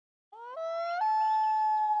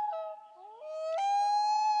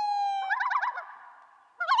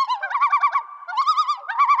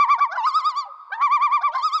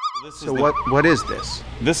So what is this?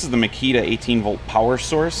 This is the Makita 18-volt power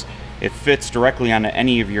source. It fits directly onto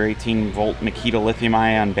any of your 18-volt Makita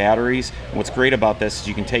lithium-ion batteries. And what's great about this is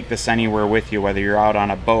you can take this anywhere with you, whether you're out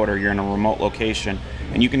on a boat or you're in a remote location,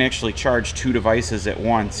 and you can actually charge 2 devices at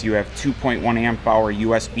once. You have 2.1 amp hour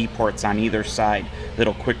USB ports on either side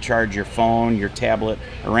that'll quick charge your phone, your tablet,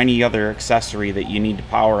 or any other accessory that you need to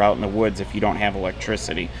power out in the woods if you don't have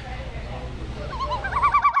electricity.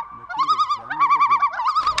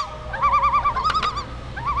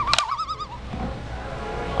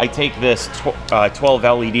 I take this 12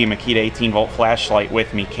 LED Makita 18-volt flashlight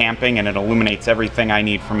with me camping, and it illuminates everything I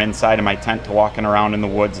need from inside of my tent to walking around in the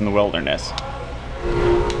woods in the wilderness.